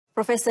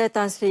Profesor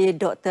Tan Sri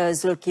Dr.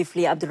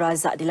 Dzulkifli Abdul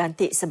Razak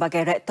dilantik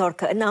sebagai Rektor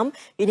ke-6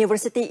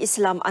 Universiti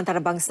Islam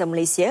Antarabangsa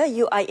Malaysia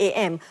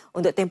UIAM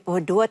untuk tempoh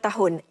 2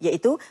 tahun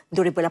iaitu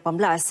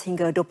 2018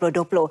 hingga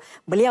 2020.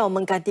 Beliau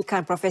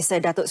menggantikan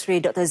Profesor Datuk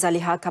Seri Dr.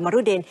 Zaliha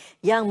Kamarudin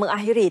yang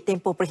mengakhiri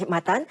tempoh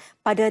perkhidmatan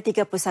pada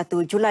 31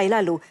 Julai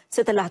lalu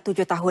setelah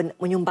 7 tahun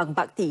menyumbang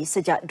bakti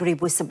sejak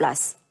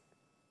 2011.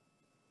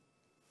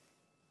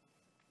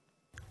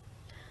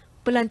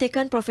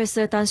 Pelantikan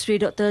Profesor Tan Sri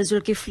Dr.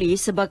 Dzulkifli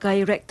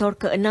sebagai Rektor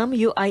ke-6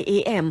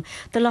 UIAM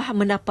telah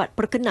mendapat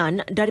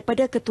perkenan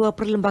daripada Ketua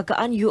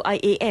Perlembagaan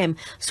UIAM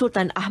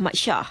Sultan Ahmad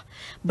Shah.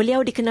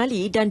 Beliau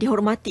dikenali dan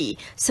dihormati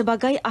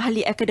sebagai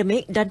ahli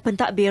akademik dan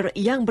pentadbir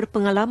yang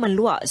berpengalaman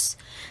luas.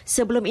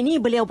 Sebelum ini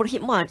beliau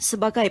berkhidmat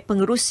sebagai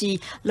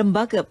pengerusi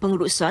Lembaga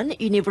Pengurusan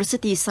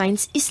Universiti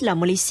Sains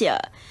Islam Malaysia.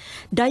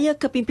 Daya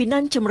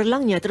kepimpinan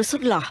cemerlangnya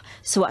terserlah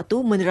sewaktu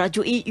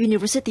menerajui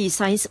Universiti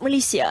Sains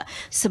Malaysia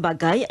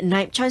sebagai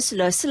Naib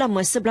Chancellor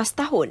selama 11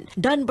 tahun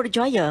dan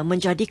berjaya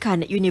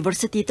menjadikan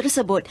universiti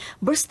tersebut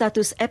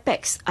berstatus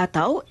Apex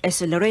atau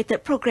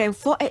Accelerated Program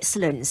for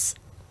Excellence.